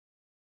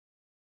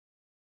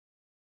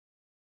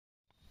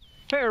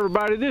Hey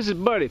everybody, this is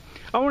Buddy.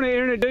 I want to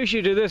introduce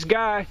you to this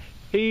guy.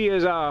 He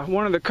is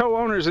one of the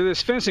co-owners of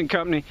this fencing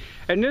company,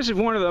 and this is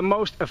one of the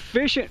most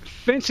efficient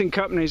fencing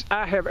companies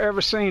I have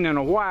ever seen in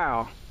a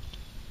while.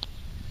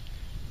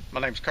 My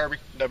name's Kirby,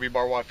 W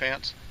Bar Y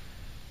Fence.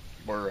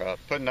 We're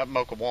putting up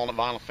mocha walnut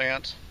vinyl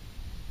fence.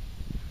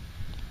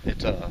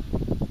 It's a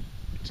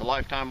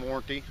lifetime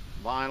warranty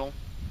vinyl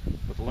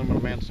with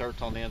aluminum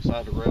inserts on the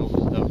inside of the rails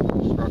and stuff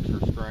for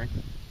structure strength.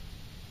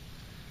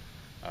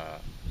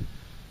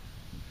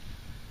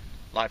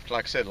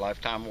 Like I said,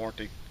 lifetime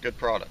warranty, good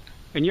product.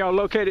 And y'all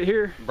located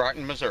here?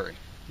 Brighton, Missouri.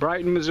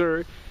 Brighton,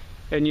 Missouri.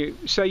 And you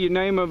say your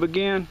name of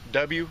again?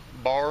 W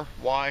Bar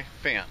Y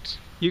Fence.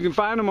 You can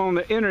find them on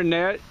the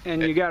internet,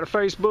 and you got a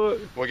Facebook?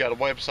 We got a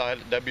website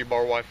at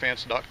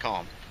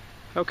wbaryfence.com.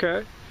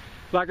 Okay.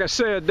 Like I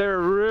said, they're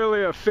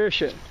really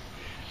efficient.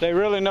 They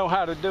really know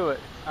how to do it.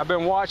 I've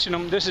been watching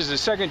them. This is the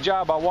second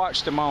job I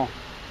watched them on.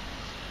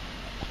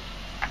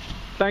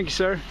 Thank you,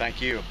 sir.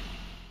 Thank you.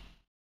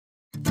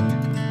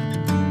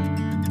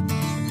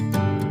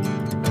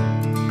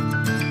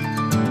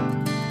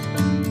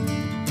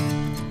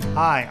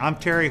 Hi, I'm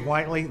Terry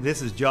Whiteley.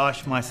 This is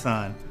Josh, my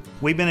son.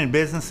 We've been in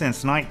business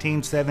since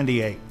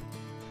 1978.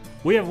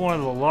 We have one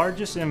of the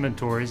largest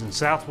inventories in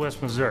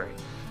southwest Missouri.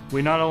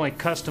 We not only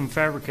custom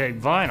fabricate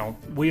vinyl,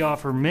 we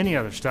offer many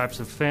other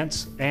types of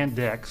fence and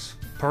decks,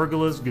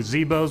 pergolas,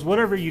 gazebos,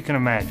 whatever you can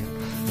imagine.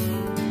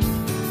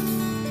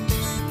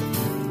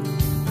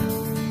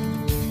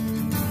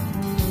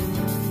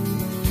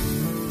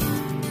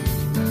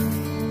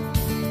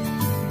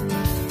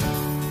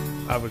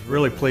 I was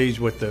really pleased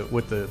with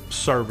the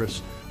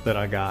service that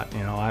I got.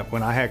 You know,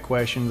 when I had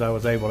questions, I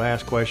was able to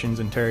ask questions,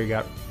 and Terry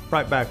got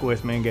right back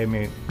with me and gave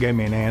me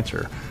an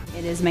answer.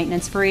 It is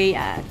maintenance free.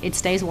 It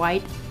stays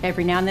white.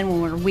 Every now and then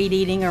when we're weed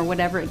eating or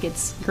whatever, it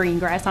gets green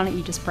grass on it,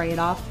 you just spray it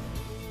off.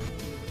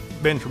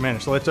 Been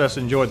tremendous. Lets us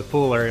enjoy the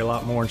pool area a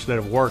lot more instead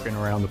of working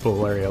around the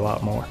pool area a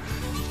lot more.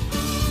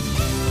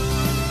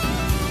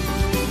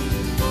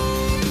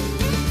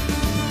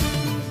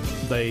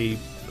 They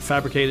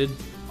fabricated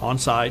on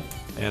site,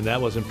 and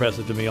that was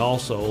impressive to me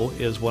also,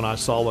 is when I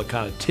saw what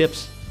kind of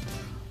tips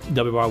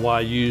WRY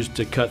used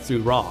to cut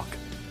through rock.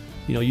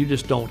 You know, you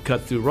just don't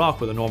cut through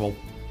rock with a normal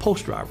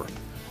post driver.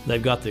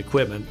 They've got the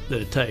equipment that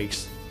it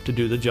takes to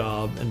do the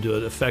job and do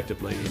it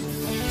effectively.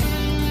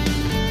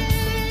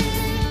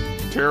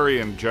 Terry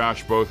and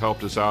Josh both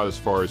helped us out as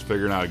far as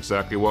figuring out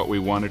exactly what we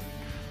wanted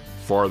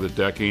for the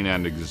decking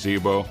and the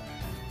gazebo.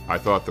 I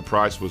thought the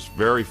price was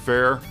very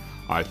fair.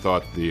 I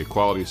thought the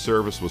quality of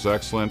service was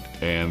excellent,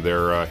 and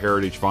their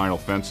heritage vinyl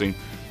fencing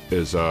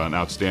is an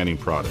outstanding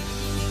product.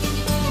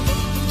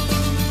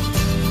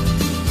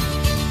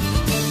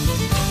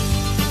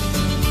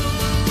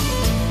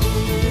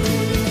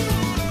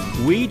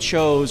 We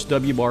chose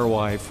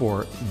WRY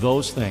for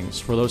those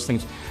things,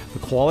 the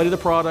quality of the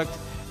product,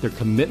 their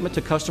commitment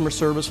to customer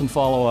service and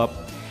follow-up,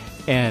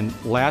 and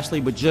lastly,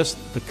 but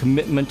just the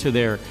commitment to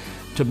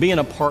being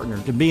a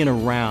partner, to being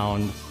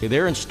around.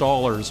 Their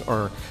installers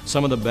are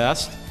some of the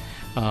best.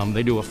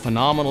 They do a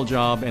phenomenal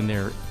job, and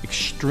they're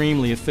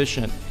extremely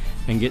efficient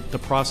and get the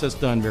process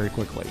done very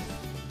quickly.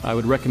 I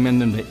would recommend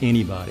them to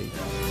anybody.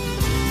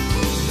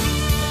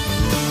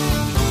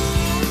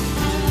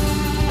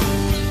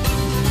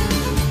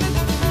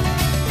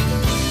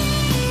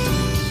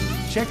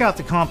 Check out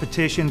the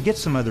competition, get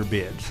some other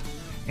bids.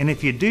 And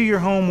if you do your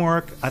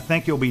homework, I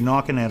think you'll be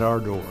knocking at our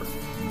door.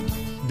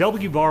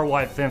 W Bar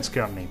Y Fence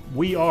Company.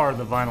 We are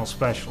the vinyl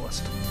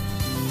specialist.